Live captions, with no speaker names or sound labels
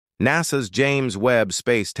NASA's James Webb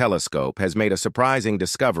Space Telescope has made a surprising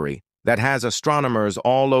discovery that has astronomers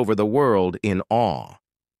all over the world in awe.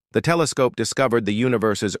 The telescope discovered the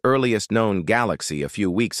universe's earliest known galaxy a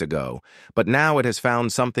few weeks ago, but now it has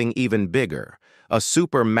found something even bigger, a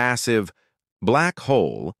supermassive black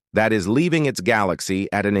hole that is leaving its galaxy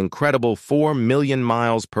at an incredible 4 million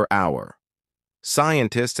miles per hour.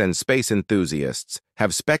 Scientists and space enthusiasts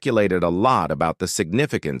have speculated a lot about the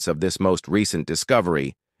significance of this most recent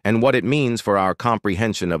discovery and what it means for our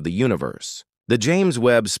comprehension of the universe. The James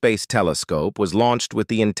Webb Space Telescope was launched with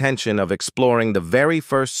the intention of exploring the very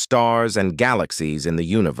first stars and galaxies in the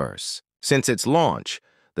universe. Since its launch,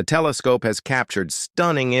 the telescope has captured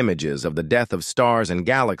stunning images of the death of stars and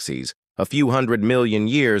galaxies a few 100 million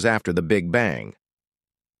years after the Big Bang.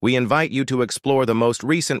 We invite you to explore the most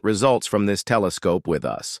recent results from this telescope with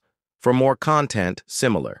us. For more content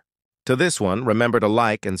similar to this one, remember to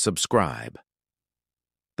like and subscribe.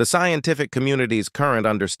 The scientific community's current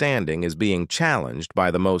understanding is being challenged by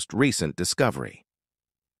the most recent discovery.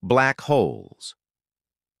 Black holes.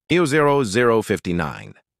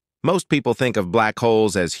 E0059. Most people think of black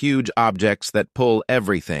holes as huge objects that pull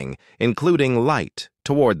everything, including light,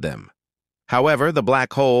 toward them. However, the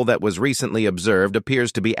black hole that was recently observed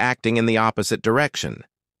appears to be acting in the opposite direction.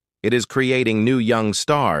 It is creating new young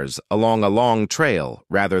stars along a long trail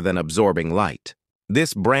rather than absorbing light.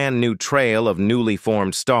 This brand new trail of newly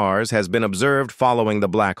formed stars has been observed following the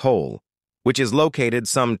black hole, which is located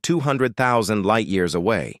some 200,000 light-years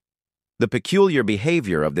away. The peculiar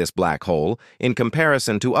behavior of this black hole, in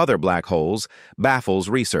comparison to other black holes, baffles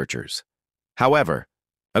researchers. However,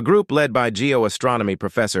 a group led by geoastronomy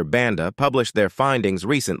professor Banda published their findings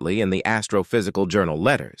recently in the astrophysical journal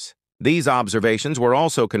Letters. These observations were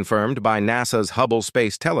also confirmed by NASA's Hubble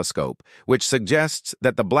Space Telescope, which suggests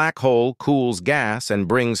that the black hole cools gas and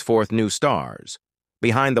brings forth new stars.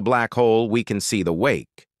 Behind the black hole, we can see the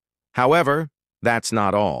wake. However, that's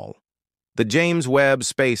not all. The James Webb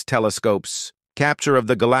Space Telescope's capture of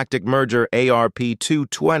the galactic merger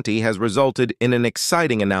ARP-220 has resulted in an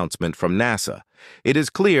exciting announcement from NASA. It is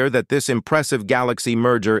clear that this impressive galaxy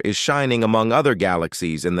merger is shining among other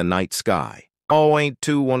galaxies in the night sky.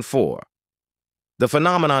 08214. The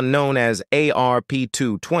phenomenon known as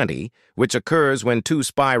ARP-220, which occurs when two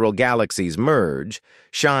spiral galaxies merge,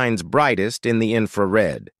 shines brightest in the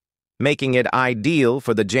infrared, making it ideal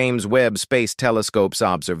for the James Webb Space Telescope's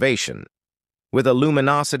observation. With a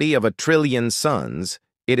luminosity of 1 trillion suns,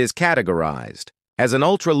 it is categorized as an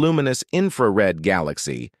ultraluminous infrared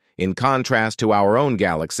galaxy, in contrast to our own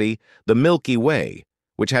galaxy, the Milky Way,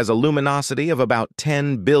 which has a luminosity of about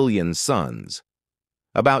 10 billion suns.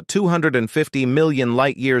 About 250 million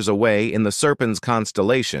light-years away in the Serpens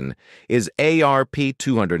constellation is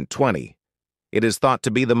ARP-220. It is thought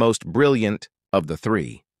to be the most brilliant of the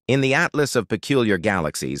three. In the Atlas of Peculiar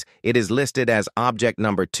Galaxies, it is listed as object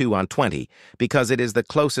number 2 on 20 because it is the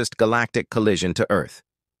closest galactic collision to Earth.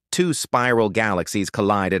 Two spiral galaxies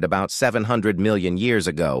collided about 700 million years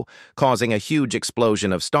ago, causing a huge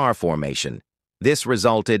explosion of star formation. This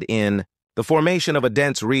resulted in the formation of a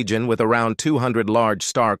dense region with around 200 large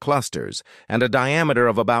star clusters and a diameter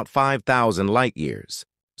of about 5,000 light-years.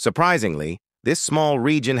 Surprisingly, this small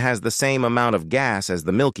region has the same amount of gas as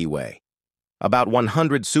the Milky Way. About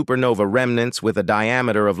 100 supernova remnants with a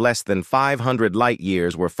diameter of less than 500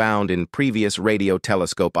 light-years were found in previous radio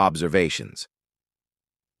telescope observations.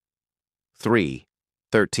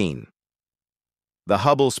 3.13. The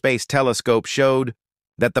Hubble Space Telescope showed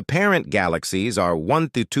that the parent galaxies are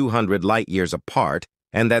 1 to 200 light-years apart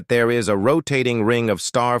and that there is a rotating ring of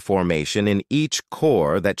star formation in each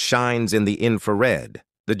core that shines in the infrared.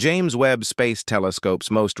 The James Webb Space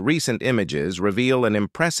Telescope's most recent images reveal an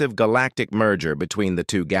impressive galactic merger between the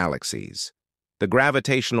two galaxies. The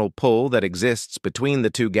gravitational pull that exists between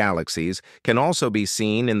the two galaxies can also be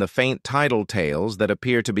seen in the faint tidal tails that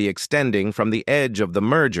appear to be extending from the edge of the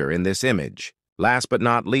merger in this image. Last but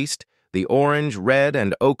not least, the orange, red,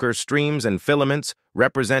 and ochre streams and filaments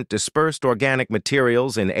represent dispersed organic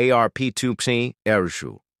materials in ARP-220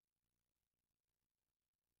 Ershu.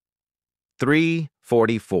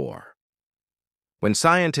 3.44. When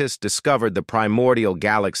scientists discovered the primordial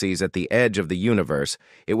galaxies at the edge of the universe,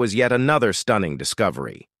 it was yet another stunning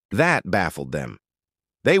discovery. That baffled them.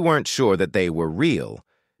 They weren't sure that they were real.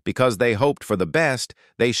 Because they hoped for the best,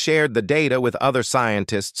 they shared the data with other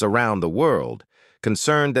scientists around the world,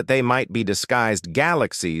 concerned that they might be disguised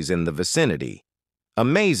galaxies in the vicinity.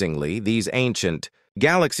 Amazingly, these ancient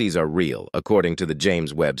galaxies are real, according to the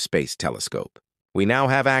James Webb Space Telescope. We now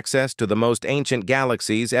have access to the most ancient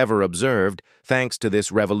galaxies ever observed thanks to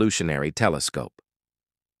this revolutionary telescope.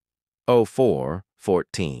 04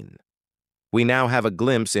 14. We now have a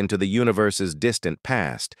glimpse into the universe's distant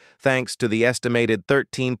past, thanks to the estimated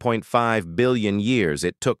 13.5 billion years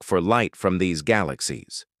it took for light from these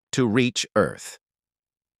galaxies to reach Earth.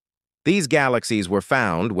 These galaxies were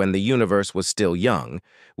found when the universe was still young,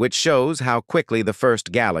 which shows how quickly the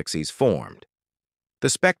first galaxies formed.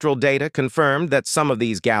 The spectral data confirmed that some of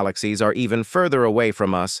these galaxies are even further away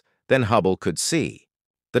from us than Hubble could see.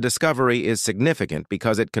 The discovery is significant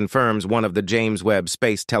because it confirms one of the James Webb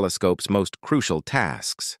Space Telescope's most crucial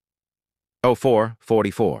tasks.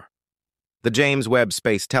 0444. The James Webb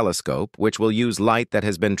Space Telescope, which will use light that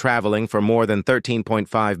has been traveling for more than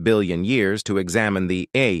 13.5 billion years to examine the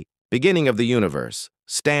beginning of the universe,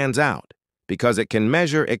 stands out because it can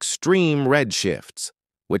measure extreme redshifts,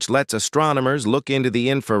 which lets astronomers look into the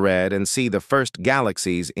infrared and see the first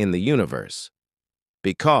galaxies in the universe.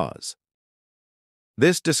 Because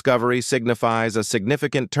this discovery signifies a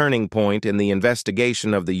significant turning point in the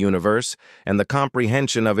investigation of the universe and the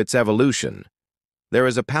comprehension of its evolution. There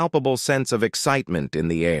is a palpable sense of excitement in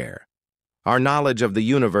the air. Our knowledge of the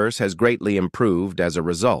universe has greatly improved as a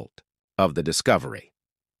result of the discovery.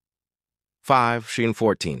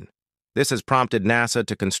 5-14. This has prompted NASA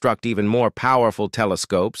to construct even more powerful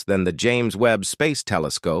telescopes than the James Webb Space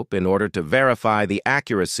Telescope in order to verify the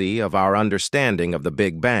accuracy of our understanding of the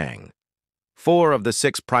Big Bang. 4 of the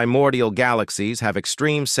 6 primordial galaxies have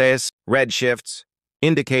extreme redshifts,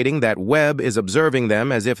 indicating that Webb is observing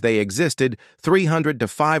them as if they existed 300 to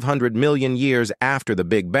 500 million years after the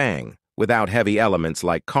Big Bang, without heavy elements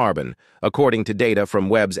like carbon, according to data from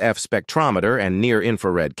Webb's F spectrometer and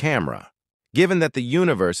near-infrared camera. Given that the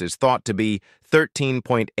universe is thought to be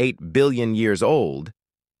 13.8 billion years old,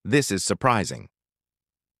 this is surprising.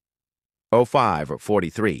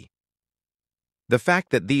 0543. The fact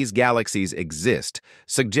that these galaxies exist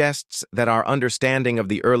suggests that our understanding of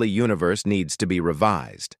the early universe needs to be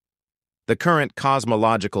revised. The current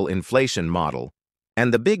cosmological inflation model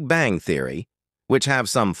and the Big Bang theory, which have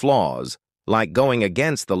some flaws, like going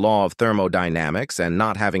against the law of thermodynamics and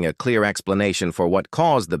not having a clear explanation for what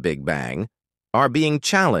caused the Big Bang, are being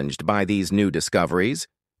challenged by these new discoveries,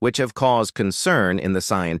 which have caused concern in the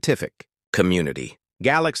scientific community.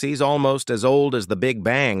 Galaxies almost as old as the Big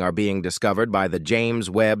Bang are being discovered by the James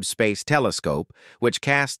Webb Space Telescope, which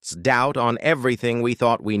casts doubt on everything we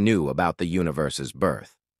thought we knew about the universe's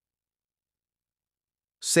birth.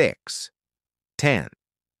 6-10.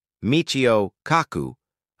 Michio Kaku,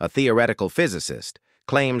 a theoretical physicist,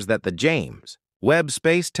 claims that the James Webb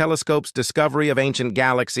Space Telescope's discovery of ancient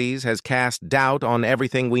galaxies has cast doubt on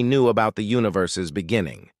everything we knew about the universe's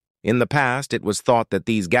beginning. In the past, it was thought that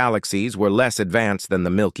these galaxies were less advanced than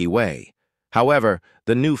the Milky Way. However,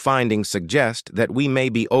 the new findings suggest that we may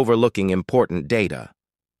be overlooking important data.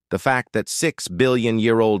 The fact that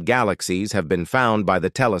 6-billion-year-old galaxies have been found by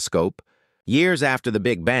the telescope years after the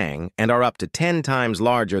Big Bang and are up to 10 times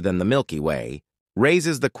larger than the Milky Way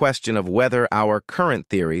raises the question of whether our current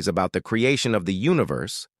theories about the creation of the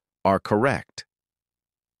universe are correct.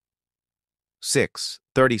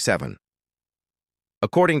 6-37.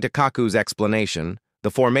 According to Kaku's explanation, the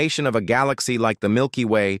formation of a galaxy like the Milky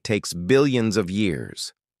Way takes billions of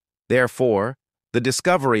years. Therefore, the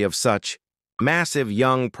discovery of such massive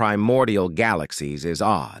young primordial galaxies is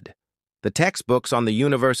odd. The textbooks on the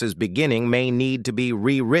universe's beginning may need to be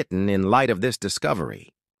rewritten in light of this discovery.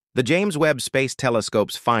 The James Webb Space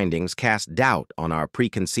Telescope's findings cast doubt on our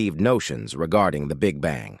preconceived notions regarding the Big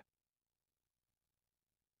Bang.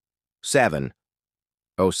 7-06.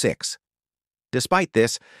 Despite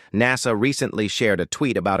this, NASA recently shared a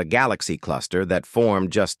tweet about a galaxy cluster that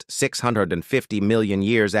formed just 650 million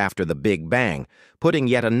years after the Big Bang, putting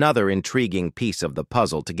yet another intriguing piece of the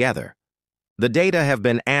puzzle together. The data have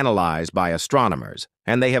been analyzed by astronomers,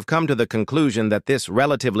 and they have come to the conclusion that this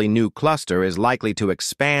relatively new cluster is likely to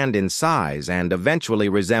expand in size and eventually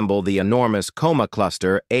resemble the enormous Coma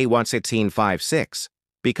cluster A1656.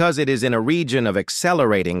 Because it is in a region of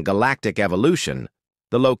accelerating galactic evolution,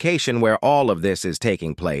 the location where all of this is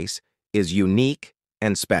taking place is unique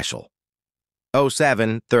and special.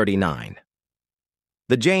 0739.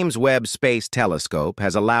 The James Webb Space Telescope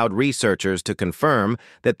has allowed researchers to confirm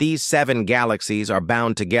that these 7 galaxies are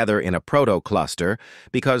bound together in a protocluster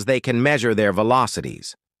because they can measure their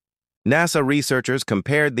velocities. NASA researchers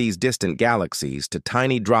compared these distant galaxies to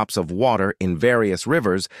tiny drops of water in various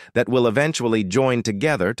rivers that will eventually join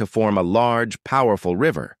together to form a large, powerful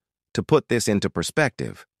river. To put this into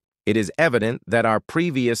perspective, it is evident that our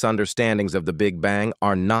previous understandings of the Big Bang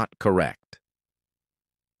are not correct.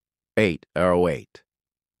 808.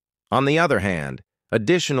 On the other hand,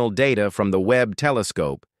 additional data from the Webb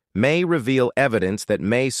telescope may reveal evidence that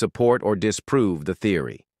may support or disprove the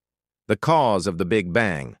theory. The cause of the Big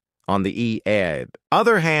Bang, on the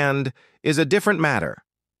other hand, is a different matter.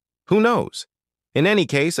 Who knows? In any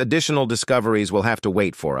case, additional discoveries will have to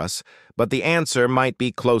wait for us, but the answer might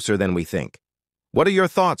be closer than we think. What are your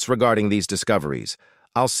thoughts regarding these discoveries?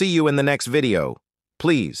 I'll see you in the next video.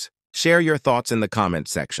 Please, share your thoughts in the comment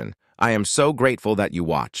section. I am so grateful that you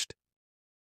watched.